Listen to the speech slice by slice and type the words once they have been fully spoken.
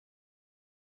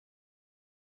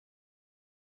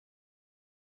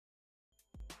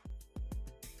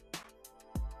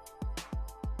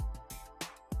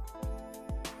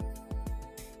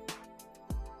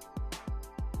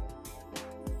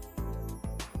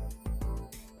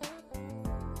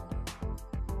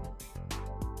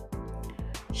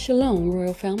Shalom,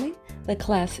 Royal Family. The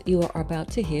class you are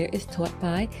about to hear is taught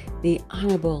by the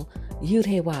Honorable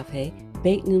Yahweh,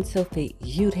 Beit Nun Sophie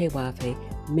Yahweh,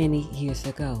 many years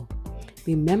ago.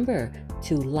 Remember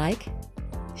to like,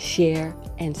 share,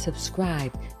 and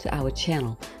subscribe to our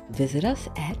channel. Visit us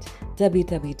at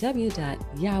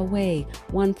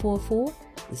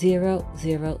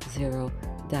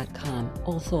www.yahweh144000.com.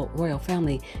 Also, Royal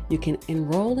Family, you can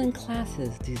enroll in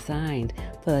classes designed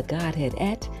for the Godhead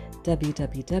at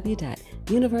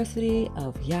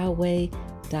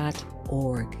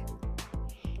www.universityofyahweh.org.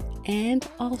 And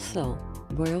also,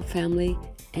 Royal Family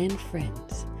and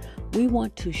friends, we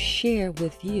want to share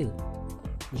with you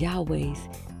Yahweh's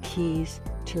Keys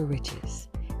to Riches.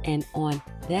 And on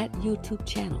that YouTube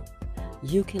channel,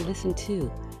 you can listen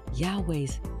to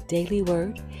Yahweh's Daily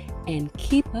Word and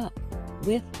keep up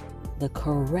with the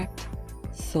correct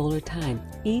solar time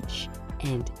each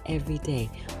and every day.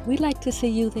 We'd like to see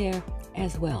you there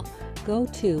as well. Go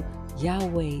to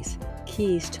Yahweh's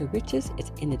Keys to Riches.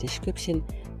 It's in the description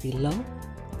below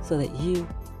so that you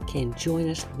can join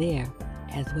us there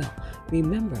as well.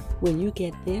 Remember, when you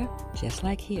get there, just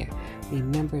like here,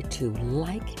 remember to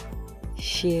like,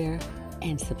 share,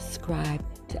 and subscribe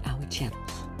to our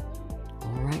channels.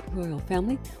 All right, Royal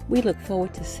Family, we look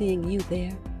forward to seeing you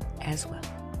there as well.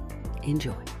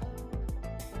 Enjoy.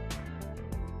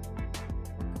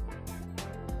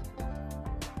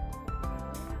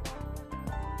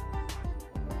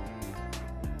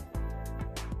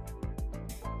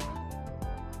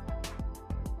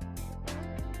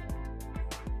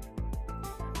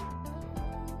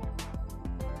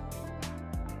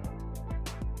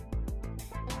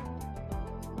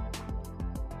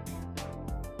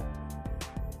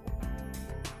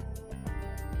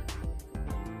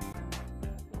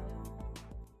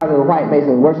 The white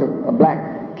Masons worship a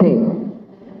black king.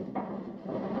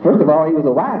 First of all, he was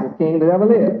the wisest king that ever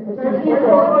lived.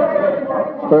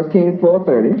 1 Kings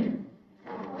 4:30.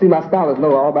 See, my scholars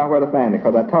know all about where to find it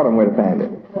because I taught them where to find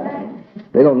it.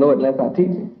 They don't know it unless I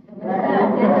teach it.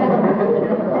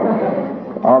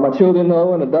 All my children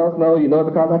know and adults know, you know it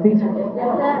because I teach it.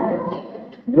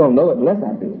 You don't know it unless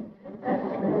I do.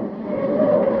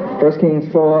 1 Kings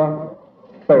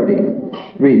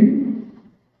 4:30. Read.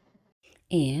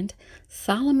 And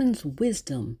Solomon's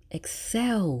wisdom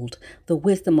excelled the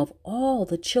wisdom of all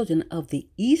the children of the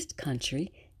east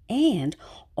country and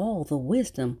all the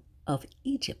wisdom of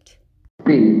Egypt.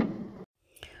 Read.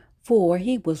 For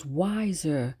he was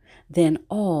wiser than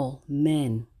all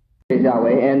men.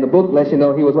 Yahweh, and the book lets you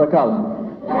know he was what color?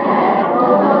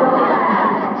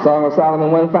 Song of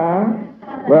Solomon 1:5.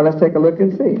 Well, let's take a look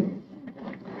and see.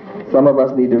 Some of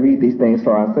us need to read these things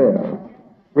for ourselves.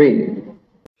 Read.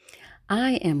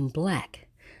 I am black,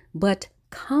 but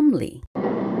comely.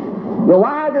 The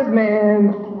wisest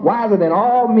man, wiser than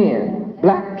all men,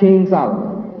 black King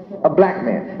Solomon, a black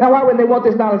man. Now, why wouldn't they want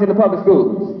this knowledge in the public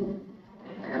schools?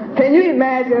 Can you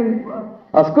imagine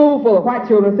a school full of white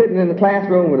children sitting in the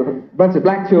classroom with a bunch of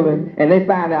black children, and they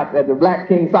find out that the black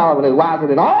King Solomon is wiser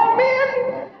than all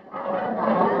men?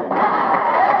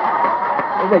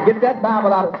 And they get that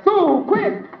Bible out of school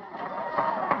quick.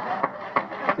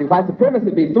 See, white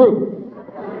supremacy be through.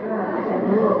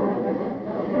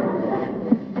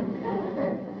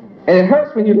 And it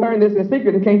hurts when you learn this in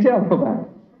secret and can't tell nobody.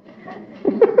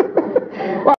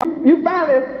 Well, you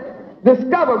finally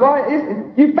discovered, boy,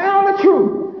 you found the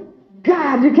truth.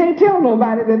 God, you can't tell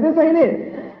nobody that this ain't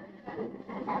it.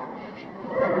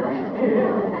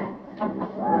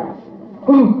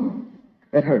 Ooh,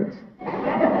 that hurts.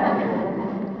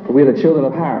 We're the children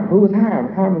of Hiram. Who was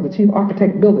Hiram? Hiram was the chief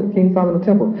architect builder of King Solomon's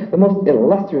temple, the most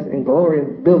illustrious and glorious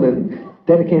building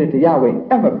dedicated to Yahweh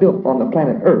ever built on the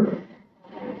planet Earth.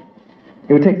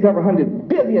 It would take several $100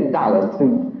 billion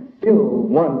to build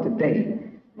one today.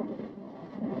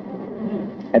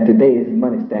 At today's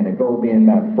money standard, gold being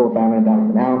about $400 or $500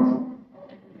 an ounce.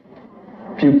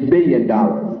 A few $1 billion,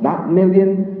 not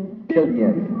million,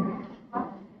 billion.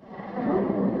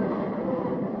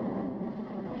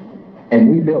 And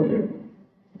we built it.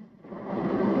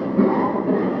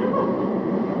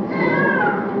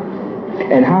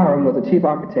 And Hiram was the chief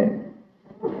architect.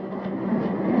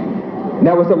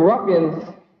 There were some ruffians,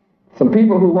 some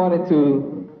people who wanted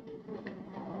to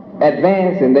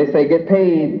advance and they say get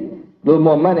paid a little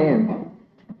more money, and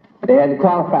they hadn't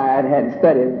qualified, hadn't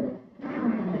studied.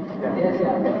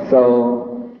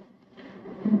 So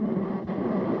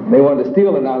they wanted to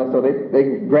steal the knowledge, so they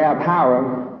grabbed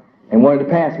Hiram and wanted the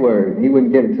password. He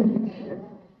wouldn't give it to them.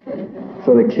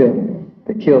 So they killed him.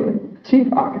 They killed him.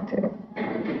 Chief architect.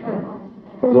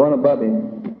 There was one above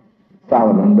him,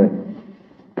 Solomon, but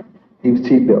he was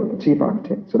chief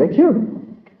architect. So they killed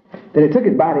him. that they took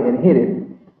his body and hid it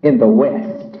in the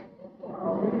west,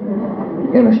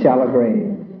 in a shallow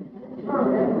grave.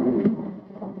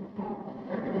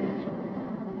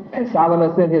 And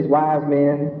Solomon sent his wise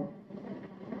men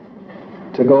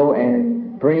to go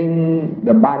and bring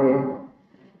the body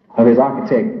of his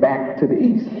architect back to the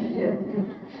east.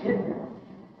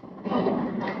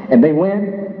 And they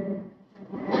went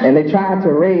and they tried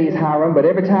to raise Hiram, but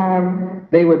every time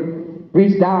they would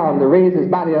reach down to raise his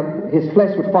body up, his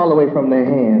flesh would fall away from their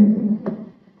hands,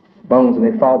 bones, and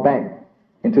they'd fall back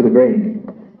into the grave.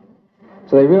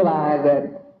 So they realized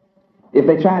that if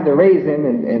they tried to raise him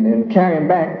and carry him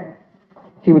back,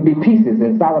 he would be pieces,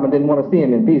 and Solomon didn't want to see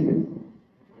him in pieces.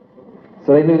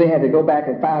 So they knew they had to go back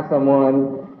and find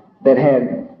someone that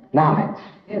had knowledge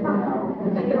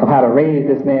of how to raise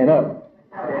this man up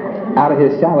out of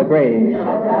his shallow grave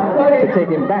to take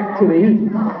him back to the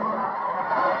east.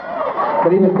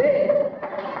 But he was dead,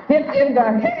 hit in the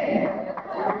head.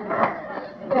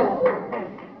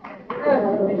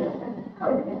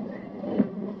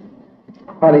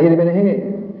 How they hit him in the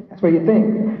head? That's what you think.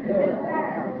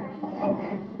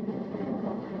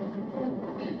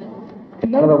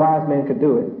 And none of the wise men could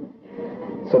do it.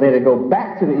 So they had to go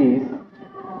back to the east,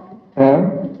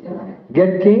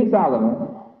 get King Solomon,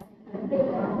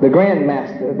 the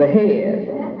grandmaster, the head,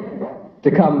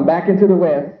 to come back into the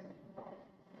west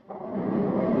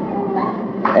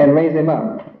and raise him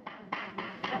up.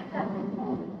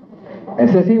 And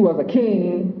since he was a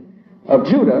king of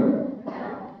Judah,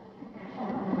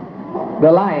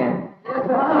 the lion,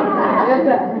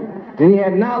 then he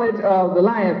had knowledge of the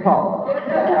lion's paw.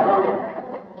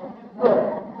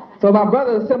 So my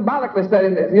brothers symbolically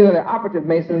studied, the operative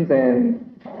masons and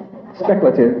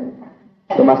speculative.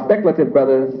 So my speculative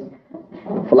brothers,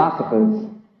 philosophers,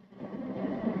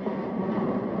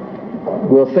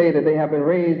 will say that they have been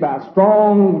raised by a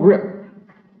strong grip,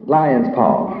 lion's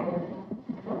paw.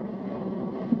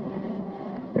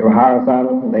 They were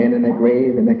horizontal, laying in their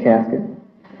grave, in their casket,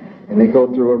 and they go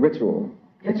through a ritual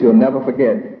that you'll never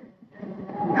forget.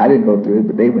 I didn't go through it,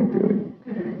 but they went through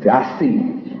it. See, I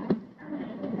see.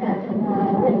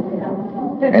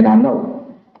 And I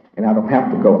know. And I don't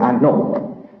have to go. I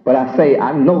know. But I say,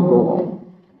 I know go on.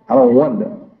 I don't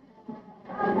wonder.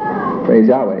 Praise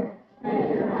Yahweh.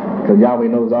 Because Yahweh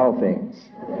knows all things.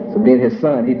 So being his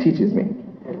son, he teaches me.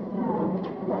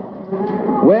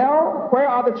 Well, where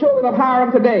are the children of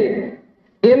Hiram today?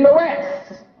 In the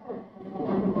West.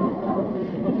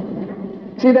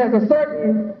 See, there's a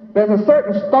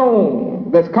certain stone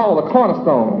that's called a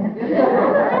cornerstone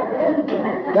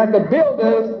that the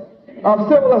builders of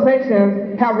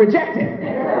civilizations have rejected.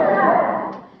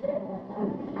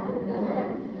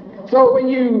 So when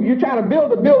you try to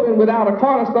build a building without a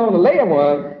cornerstone to lay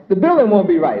one, the building won't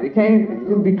be right.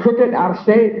 It'll be crooked, out of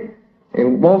shape, it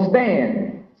won't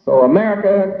stand. So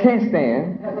America can't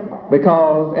stand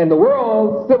because, and the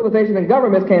world, civilization and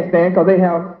governments can't stand because they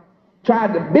have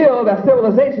tried to build a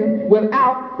civilization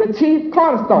without the chief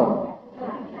cornerstone.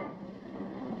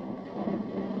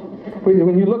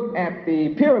 When you look at the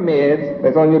pyramids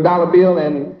that's on your dollar bill,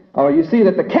 or you see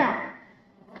that the cap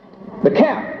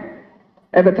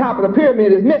at the top of the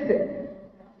pyramid is missing.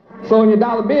 So on your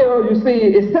dollar bill, you see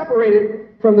it's separated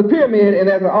from the pyramid, and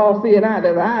there's an all-seeing eye.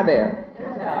 There's an eye there.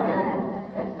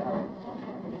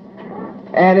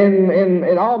 And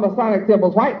in all Masonic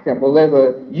temples, white temples, there's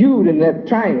a Yud in that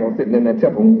triangle sitting in that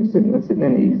temple. When you're sitting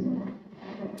in the east,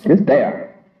 it's there.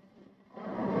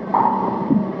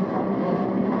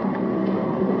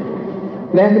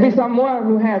 There has to be someone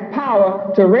who has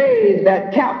power to raise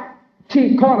that cap,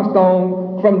 chief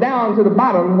cornerstone, from down to the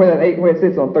bottom where it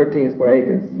sits on 13 square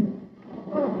acres,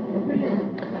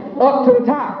 up to the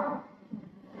top,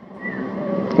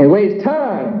 and weighs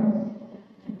tons.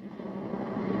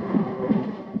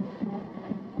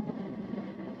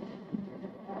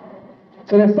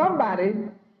 So there's somebody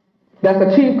that's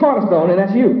a chief cornerstone, and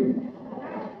that's you.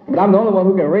 But I'm the only one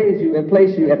who can raise you and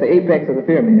place you at the apex of the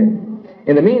pyramid.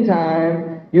 In the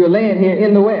meantime, you're laying here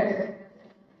in the West,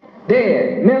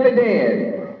 dead, mentally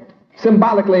dead,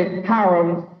 symbolically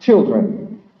Hiram's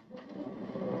children.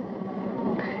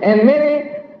 And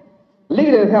many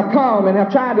leaders have come and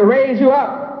have tried to raise you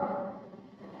up.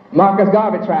 Marcus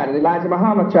Garvey tried it, Elijah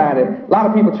Muhammad tried it, a lot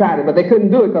of people tried it, but they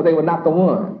couldn't do it because they were not the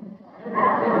one.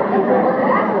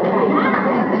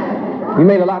 You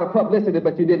made a lot of publicity,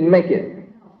 but you didn't make it.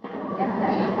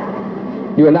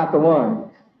 You were not the one.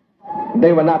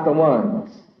 They were not the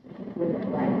ones.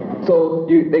 So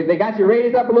they got you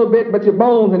raised up a little bit, but your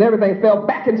bones and everything fell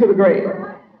back into the grave.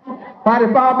 Why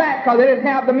did it fall back? Because they didn't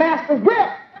have the master's grip.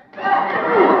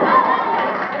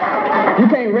 You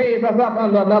can't raise us up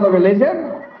under another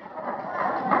religion.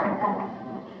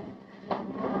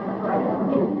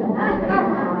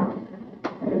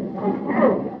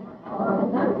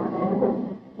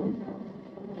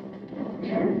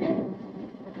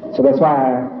 So that's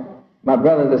why my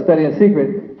brothers that study in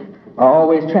secret are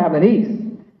always traveling east.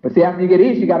 But see, after you get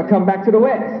east, you got to come back to the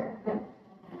west.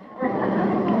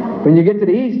 When you get to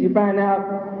the east, you find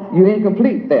out you're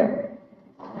incomplete there.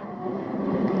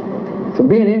 So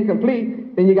being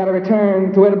incomplete, then you got to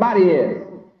return to where the body is.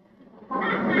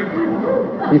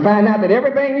 You find out that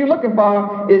everything you're looking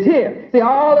for is here. See,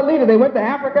 all the leaders, they went to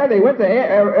Africa, they went to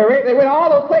Arabia, they went all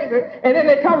those places, and then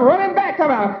they come running back,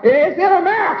 come out. It's in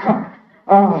America.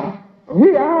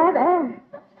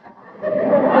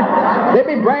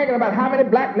 They be bragging about how many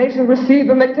black nations received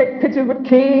them. They take pictures with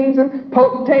kings and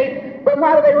potentates. But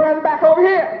why do they run back over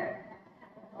here?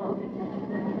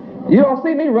 You don't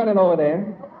see me running over there.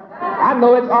 I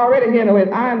know it's already here in the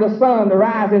west. I am the sun to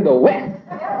rise in the west.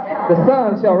 The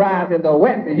sun shall rise in the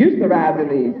west. It used to rise in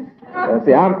the east.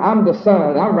 See, I'm the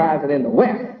sun. I'm rising in the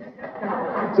west.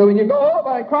 So when you go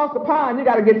over and cross the pond, you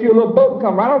got to get you a little boat and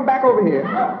come right on back over here.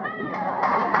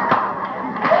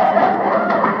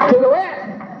 To the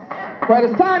west, where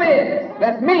the sun is.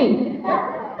 That's me.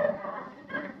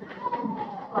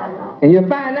 And you'll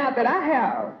find out that I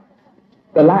have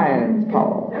the lion's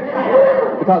paw.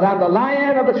 Because I'm the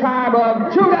lion of the tribe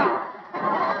of Judah,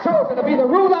 chosen to be the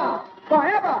ruler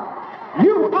forever.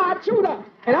 You are Judah,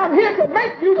 and I'm here to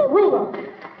make you the ruler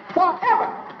forever.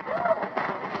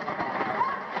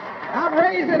 I'm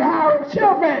raising our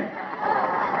children.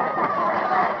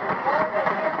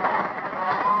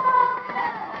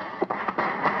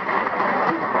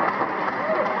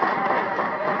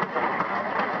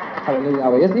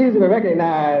 Hallelujah. It's easy to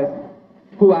recognize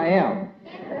who I am,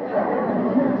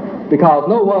 because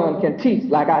no one can teach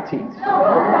like I teach.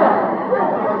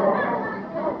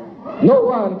 No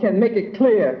one can make it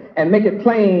clear and make it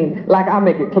plain like I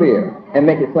make it clear and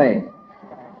make it plain.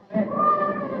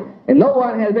 And no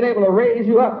one has been able to raise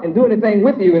you up and do anything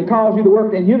with you and cause you to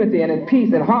work in unity and in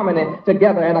peace and harmony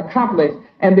together and accomplish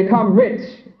and become rich.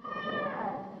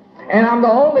 And I'm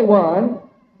the only one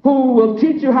who will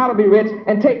teach you how to be rich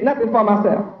and take nothing for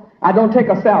myself. I don't take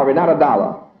a salary, not a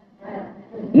dollar.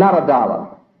 Not a dollar.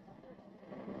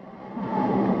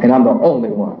 And I'm the only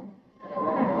one.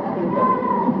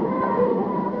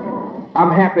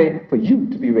 I'm happy for you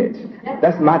to be rich.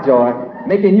 That's my joy.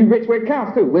 Making you rich where it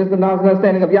counts too. Wisdom, knowledge, and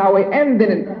understanding of Yahweh, and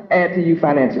then it add to you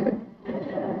financially.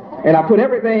 And I put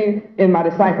everything in my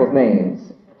disciples'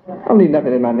 names. I don't need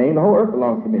nothing in my name. The whole earth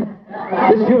belongs to me.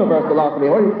 This universe belongs to me.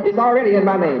 It's already in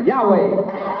my name. Yahweh.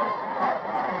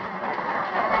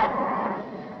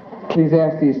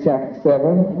 Ecclesiastes chapter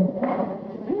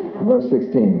 7, verse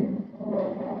 16.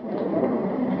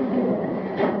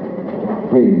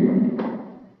 Read.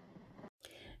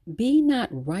 Be not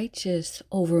righteous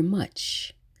over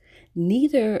much,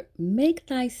 neither make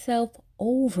thyself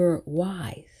over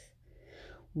wise.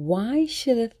 Why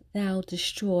shouldst thou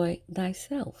destroy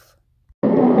thyself?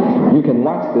 You can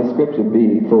watch this scripture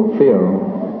be fulfilled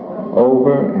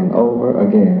over and over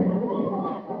again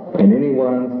in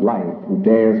anyone's life who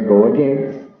dares go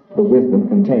against the wisdom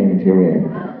contained herein.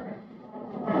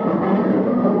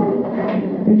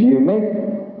 If you make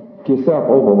yourself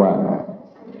overwise,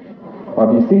 or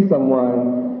if you see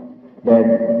someone that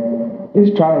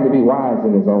is trying to be wise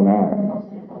in his own eyes,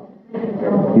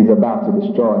 he's about to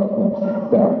destroy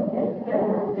himself.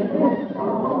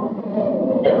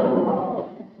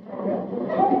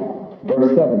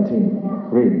 Verse 17,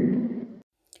 read.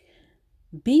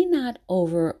 Be not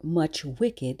over much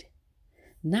wicked,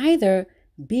 neither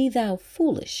be thou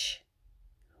foolish.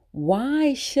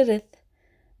 Why shouldst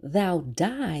thou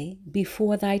die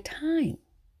before thy time?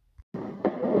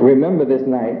 Remember this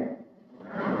night,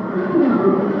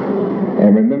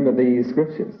 and remember these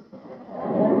scriptures.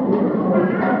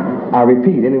 I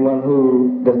repeat, anyone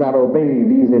who does not obey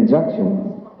these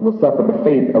injunctions will suffer the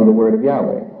fate of the word of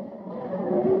Yahweh.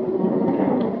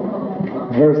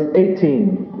 Verse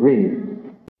 18, read.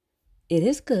 It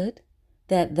is good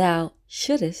that thou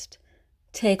shouldest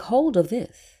take hold of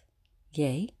this.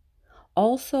 Yea,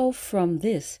 also from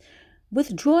this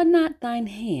withdraw not thine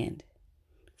hand.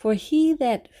 For he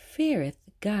that feareth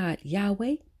God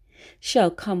Yahweh shall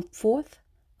come forth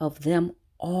of them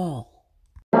all.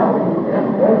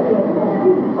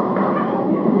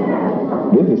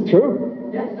 This is true.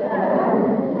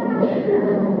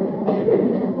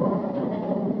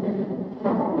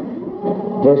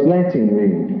 Verse 19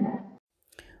 read.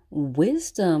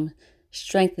 Wisdom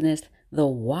strengtheneth the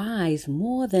wise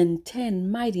more than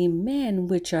 10 mighty men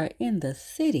which are in the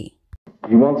city.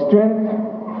 You want strength?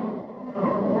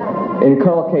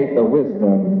 Inculcate the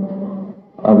wisdom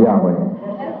of Yahweh.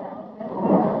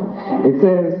 It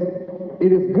says,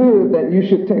 it is good that you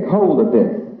should take hold of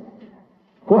this.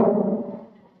 What?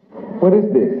 What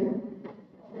is this?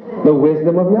 the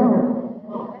wisdom of Yahweh.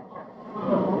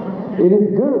 It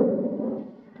is good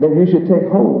that you should take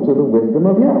hold to the wisdom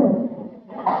of Yahweh.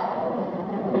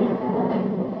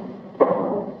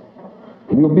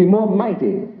 You'll be more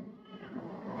mighty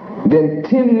than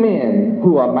 10 men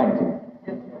who are mighty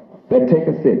that take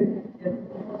a city.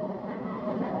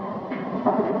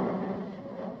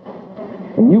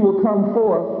 And you will come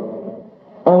forth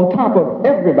on top of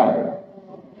everybody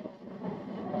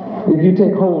if you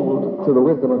take hold to the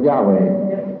wisdom of Yahweh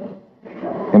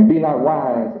and be not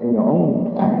wise in your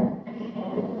own eyes.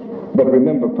 But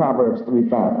remember Proverbs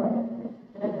 3:5.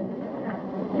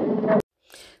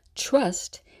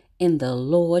 Trust in the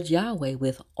Lord Yahweh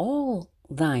with all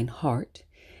thine heart,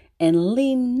 and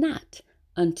lean not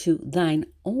unto thine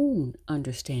own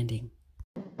understanding.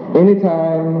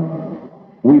 Anytime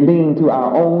we lean to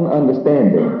our own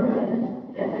understanding,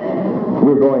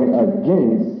 we're going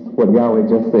against what Yahweh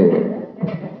just said.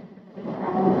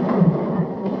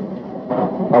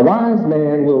 A wise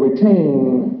man will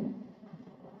retain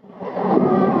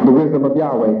the wisdom of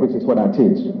Yahweh, which is what I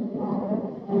teach.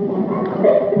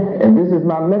 And this is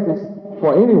my message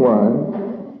for anyone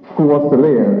who wants to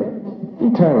live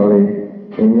eternally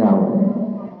in Yahweh.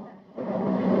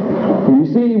 When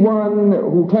you see one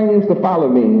who claims to follow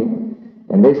me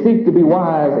and they seek to be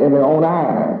wise in their own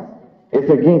eyes, it's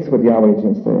against what Yahweh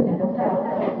just said.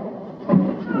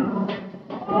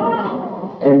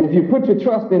 And if you put your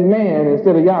trust in man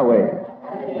instead of Yahweh,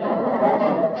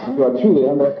 you are truly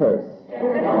under a curse.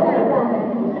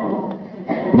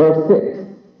 Verse 6.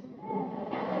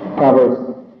 Proverbs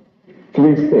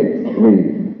 3:6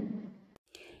 reads,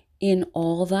 In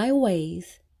all thy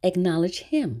ways acknowledge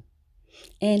him,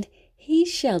 and he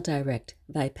shall direct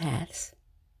thy paths.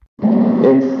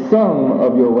 in some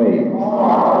of your ways.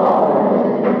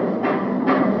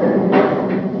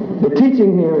 The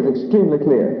teaching here is extremely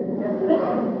clear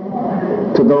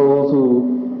to those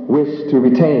who wish to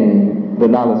retain the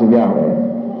knowledge of Yahweh.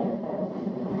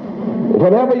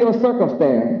 Whatever your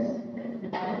circumstance,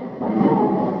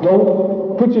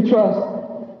 don't put your trust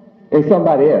in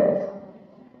somebody else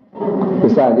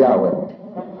besides Yahweh.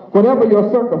 Whatever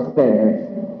your circumstance,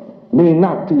 lean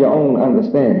not to your own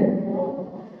understanding.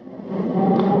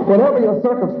 Whatever your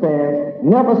circumstance,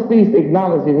 never cease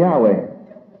acknowledging Yahweh,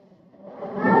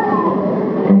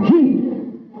 and He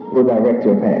will direct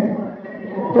your path.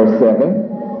 Verse 7,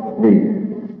 read.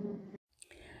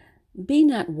 Be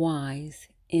not wise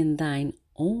in thine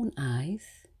own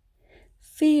eyes.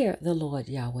 Fear the Lord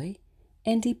Yahweh,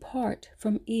 and depart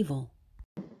from evil.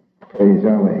 Praise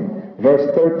Yahweh. Verse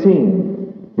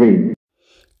 13, read.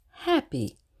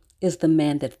 Happy is the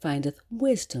man that findeth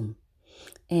wisdom,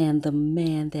 and the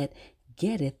man that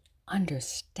getteth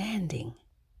understanding.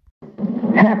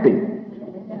 Happy.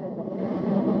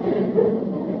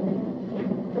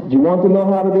 You want to know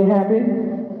how to be happy?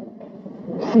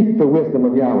 Seek the wisdom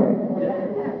of Yahweh.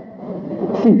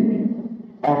 Seek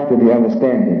after the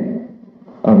understanding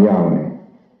of Yahweh.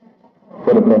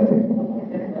 What a blessing.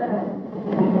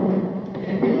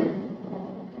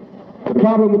 The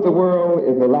problem with the world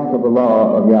is the lack of the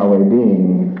law of Yahweh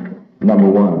being number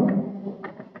one.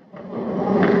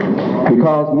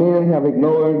 Because men have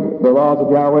ignored the laws of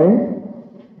Yahweh,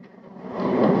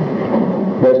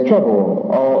 there's trouble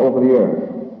all over the earth.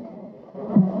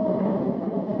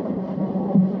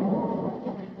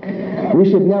 We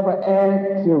should never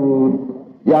add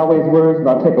to Yahweh's words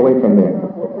nor take away from them.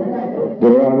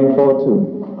 Deuteronomy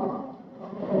 4:2.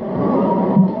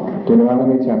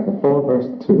 Deuteronomy chapter 4, verse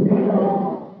 2.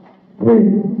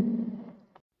 Read.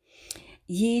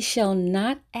 Ye shall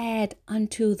not add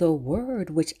unto the word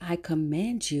which I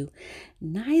command you,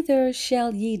 neither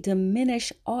shall ye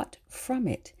diminish aught from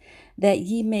it, that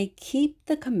ye may keep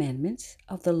the commandments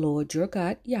of the Lord your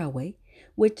God Yahweh,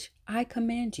 which I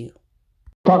command you.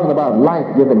 Talking about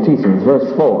life-giving teachings, verse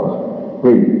 4.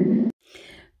 Read.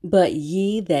 But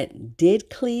ye that did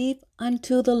cleave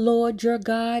unto the Lord your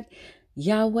God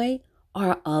Yahweh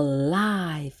are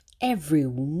alive, every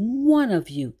one of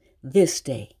you, this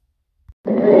day.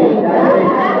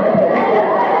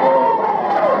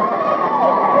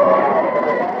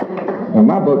 Now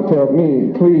my book tells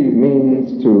me cleave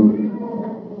means to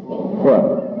what?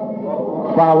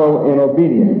 Follow in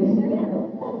obedience.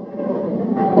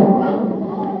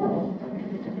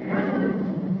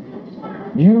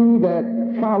 You that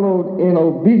followed in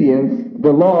obedience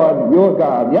the Lord your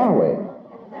God Yahweh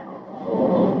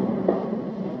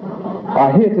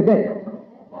are here today.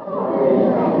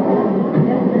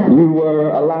 You were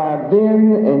alive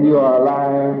then and you are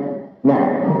alive now.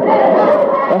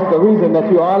 That's the reason that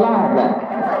you are alive now.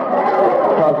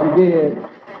 Because you did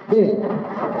then.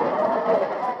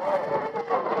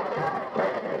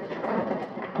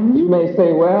 You may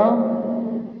say, well,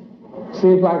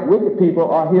 seems like wicked people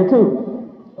are here too.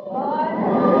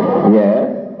 Yes.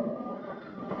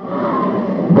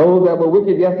 Those that were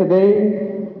wicked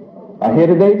yesterday are here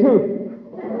today too.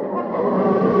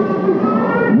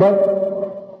 But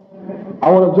I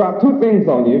want to drop two things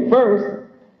on you. First,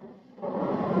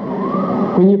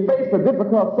 when you face a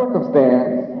difficult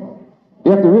circumstance,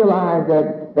 you have to realize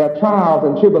that there are trials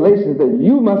and tribulations that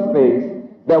you must face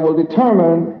that will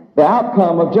determine the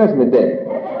outcome of Judgment Day.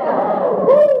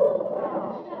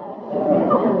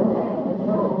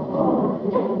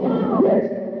 Yes.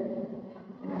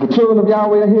 The children of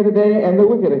Yahweh are here today and the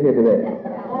wicked are here today.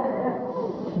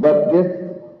 But this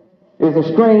is a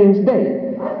strange day.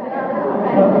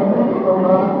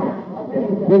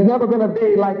 There's never been a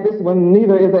day like this one,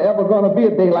 neither is there ever going to be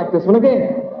a day like this one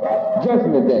again.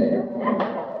 Judgment Day.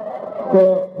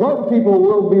 So those people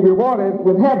will be rewarded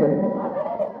with heaven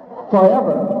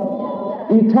forever,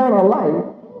 eternal life,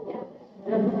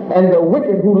 and the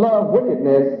wicked who love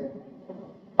wickedness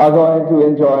are going to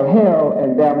enjoy hell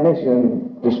and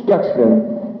damnation,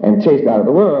 destruction, and chased out of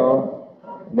the world,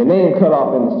 the name cut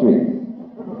off in the street.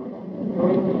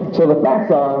 So the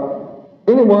facts are,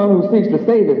 anyone who seeks to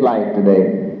save his life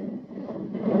today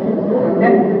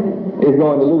is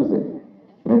going to lose it.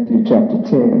 Matthew chapter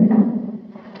 10,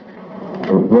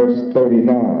 verse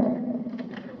 39.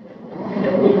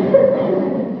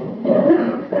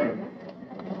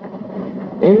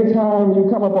 Anytime you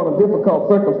come upon a difficult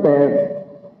circumstance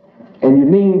and you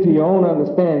lean to your own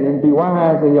understanding, be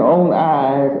wise in your own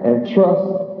eyes, and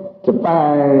trust to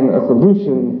find a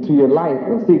solution to your life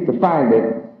and seek to find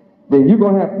it, then you're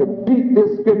going to have to beat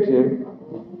this scripture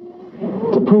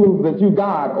to prove that you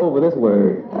God over this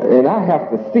word. And I have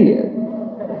to see it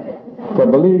to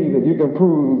believe that you can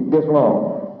prove this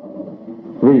wrong.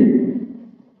 Read.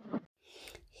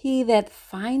 He that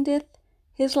findeth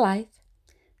his life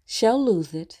shall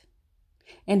lose it,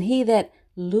 and he that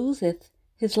loseth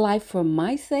his life for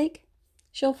my sake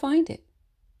shall find it.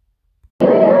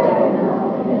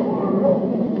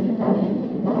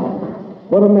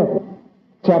 What a message.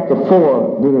 Chapter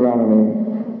 4, Deuteronomy,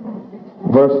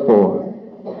 verse 4.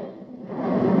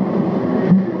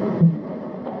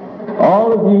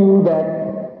 All of you that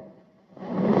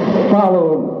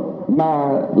followed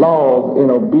my laws in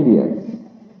obedience,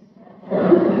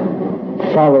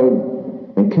 followed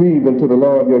and cleaved unto the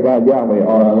Lord your God Yahweh,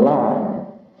 are alive.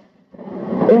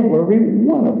 Every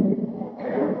one of you.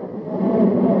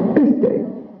 This day.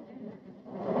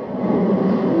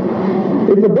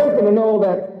 It's a blessing to know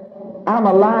that I'm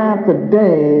alive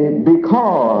today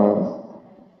because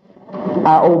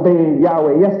I obeyed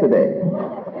Yahweh yesterday.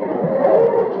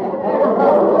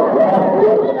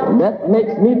 That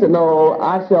makes me to know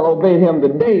I shall obey him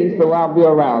today, so I'll be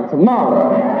around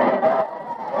tomorrow.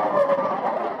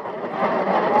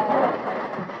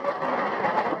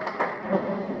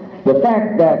 The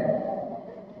fact that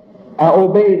I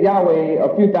obeyed Yahweh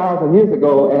a few thousand years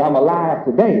ago and I'm alive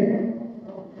today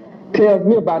tells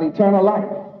me about eternal life.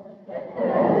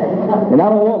 And I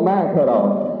don't want mine cut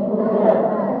off.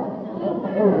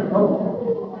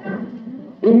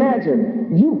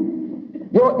 Imagine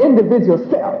your individual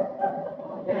self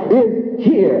is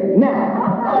here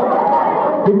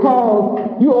now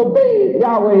because you obeyed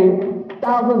Yahweh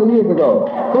thousands of years ago,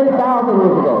 3,000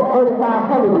 years ago,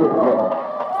 3,500 years ago.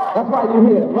 That's why you're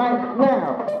here right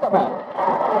now. Think about it.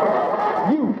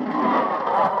 You.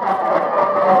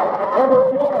 Every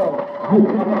one of you.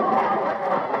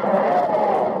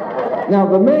 Now,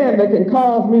 the man that can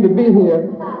cause me to be here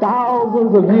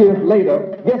thousands of years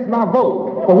later gets my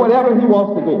vote for whatever he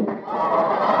wants to do.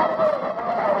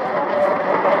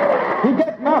 He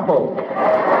gets my vote.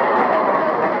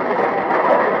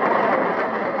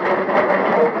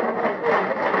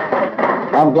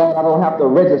 I'm glad I don't have to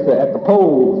register at the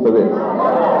polls for this.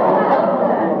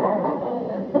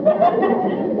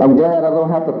 I'm glad I don't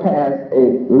have to pass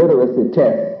a literacy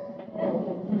test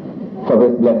for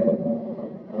this blessing.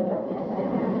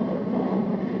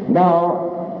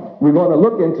 Now, we're going to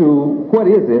look into what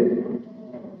is it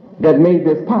that made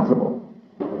this possible.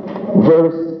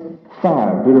 Verse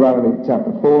 5, Deuteronomy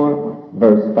chapter 4,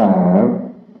 verse 5.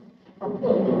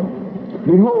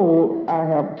 Behold, I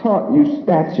have taught you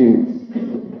statutes,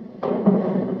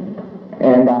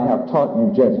 and I have taught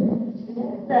you judgments.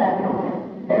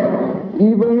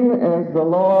 Even as the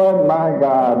Lord my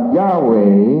God,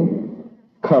 Yahweh,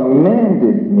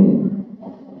 commanded me.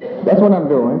 That's what I'm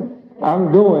doing.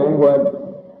 I'm doing what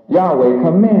Yahweh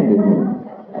commanded me.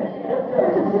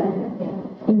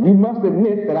 You must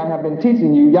admit that I have been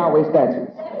teaching you Yahweh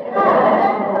statutes.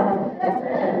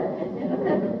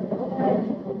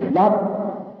 Not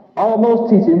almost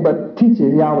teaching, but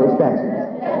teaching Yahweh's statutes.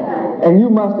 And you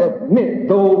must admit,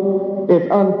 though it's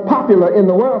unpopular in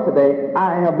the world today,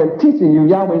 I have been teaching you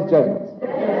Yahweh's judgments.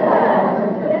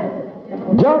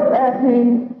 Just as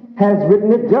he has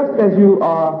written it, just as you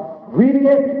are reading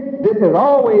it, this has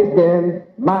always been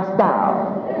my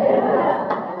style.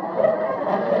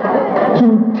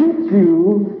 To teach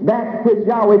you that which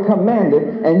Yahweh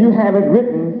commanded, and you have it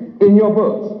written in your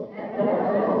books.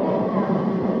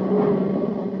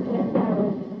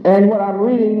 And what I'm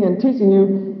reading and teaching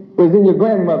you is in your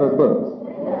grandmother's books.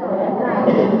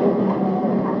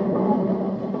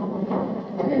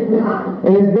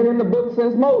 And it's been in the book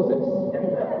since Moses.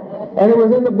 And it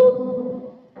was in the book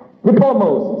before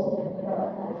Moses.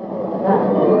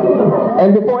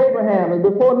 And before Abraham, and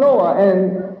before Noah,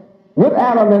 and with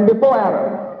Adam, and before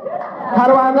Adam. How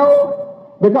do I know?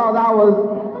 Because I was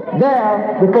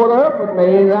there before the earth was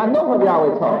made, and I know what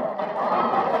Yahweh taught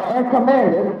and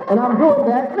commanded, and I'm doing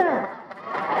that now.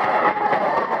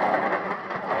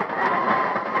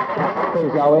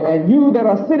 Praise Yahweh. And you that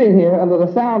are sitting here under the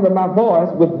sound of my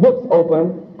voice with books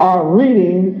open are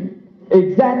reading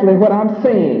exactly what I'm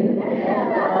saying.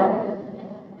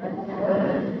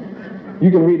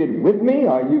 You can read it with me,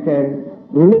 or you can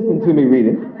listen to me read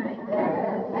it.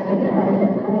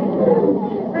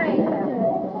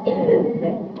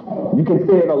 You can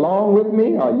say it along with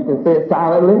me, or you can say it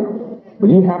silently. But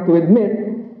you have to admit,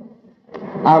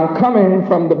 I'm coming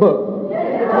from the book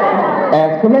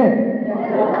as commanded.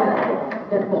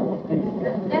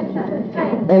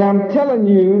 And I'm telling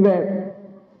you that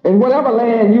in whatever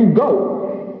land you go,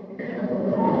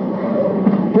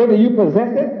 whether you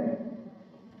possess it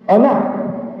or not,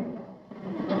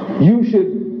 you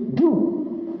should do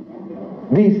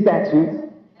these statutes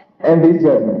and these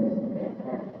judgments.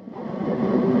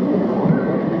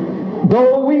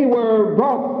 Though we were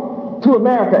brought to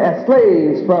America as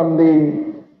slaves from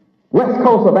the west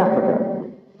coast of Africa,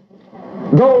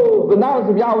 though the knowledge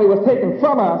of Yahweh was taken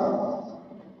from us,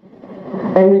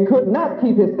 and we could not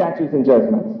keep his statutes and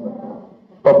judgments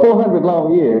for 400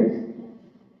 long years,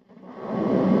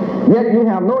 yet you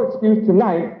have no excuse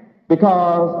tonight,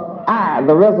 because I,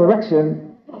 the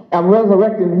resurrection, am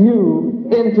resurrecting you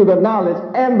into the knowledge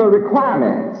and the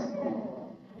requirements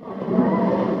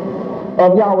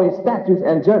of Yahweh's statutes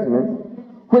and judgments,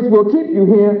 which will keep you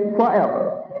here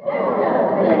forever.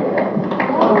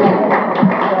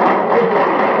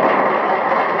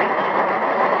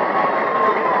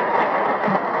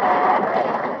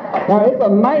 Now, it's a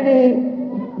mighty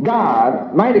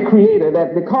God, mighty creator,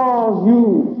 that because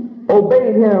you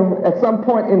obeyed him at some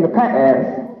point in the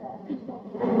past,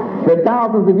 that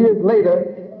thousands of years later,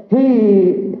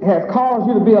 he has caused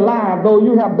you to be alive, though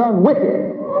you have done wicked.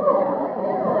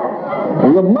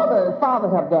 Your mother and father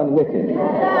have done wicked.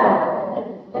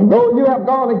 Though you have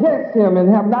gone against him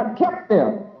and have not kept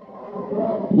them,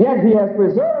 yet he has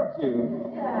preserved you.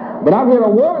 But I'm here to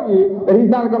warn you that he's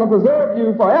not going to preserve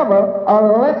you forever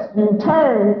unless you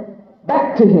turn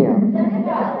back to him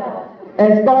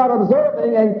and start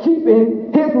observing and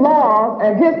keeping his laws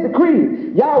and his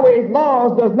decrees. Yahweh's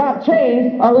laws does not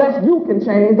change unless you can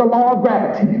change the law of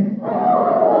gravity.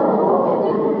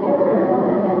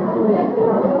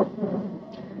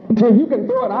 Until you can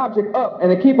throw an object up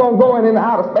and it keep on going into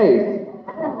outer space,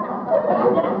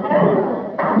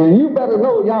 then you better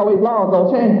know Yahweh's laws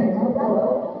don't change.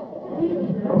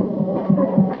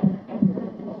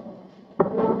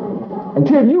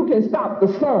 Until you can stop the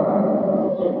sun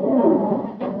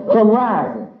from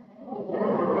rising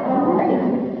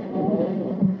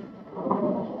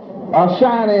or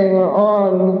shining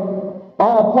on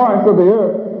all parts of the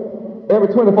earth every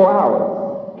 24 hours.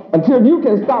 Until you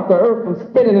can stop the earth from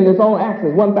spinning in its own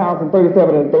axis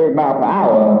 1,037 1/3 miles per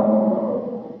hour,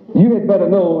 you had better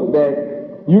know that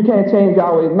you can't change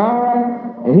Yahweh's mind,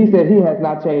 and he said he has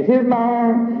not changed his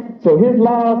mind, so his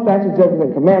laws, statutes, judgments,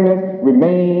 and commandments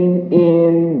remain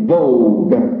in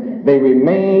vogue. They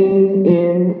remain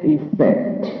in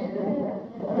effect.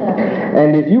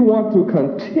 And if you want to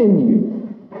continue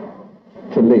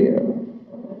to live,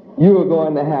 you are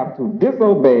going to have to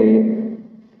disobey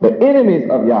the enemies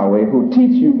of Yahweh who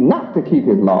teach you not to keep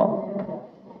his law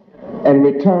and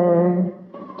return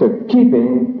to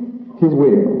keeping his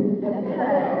will.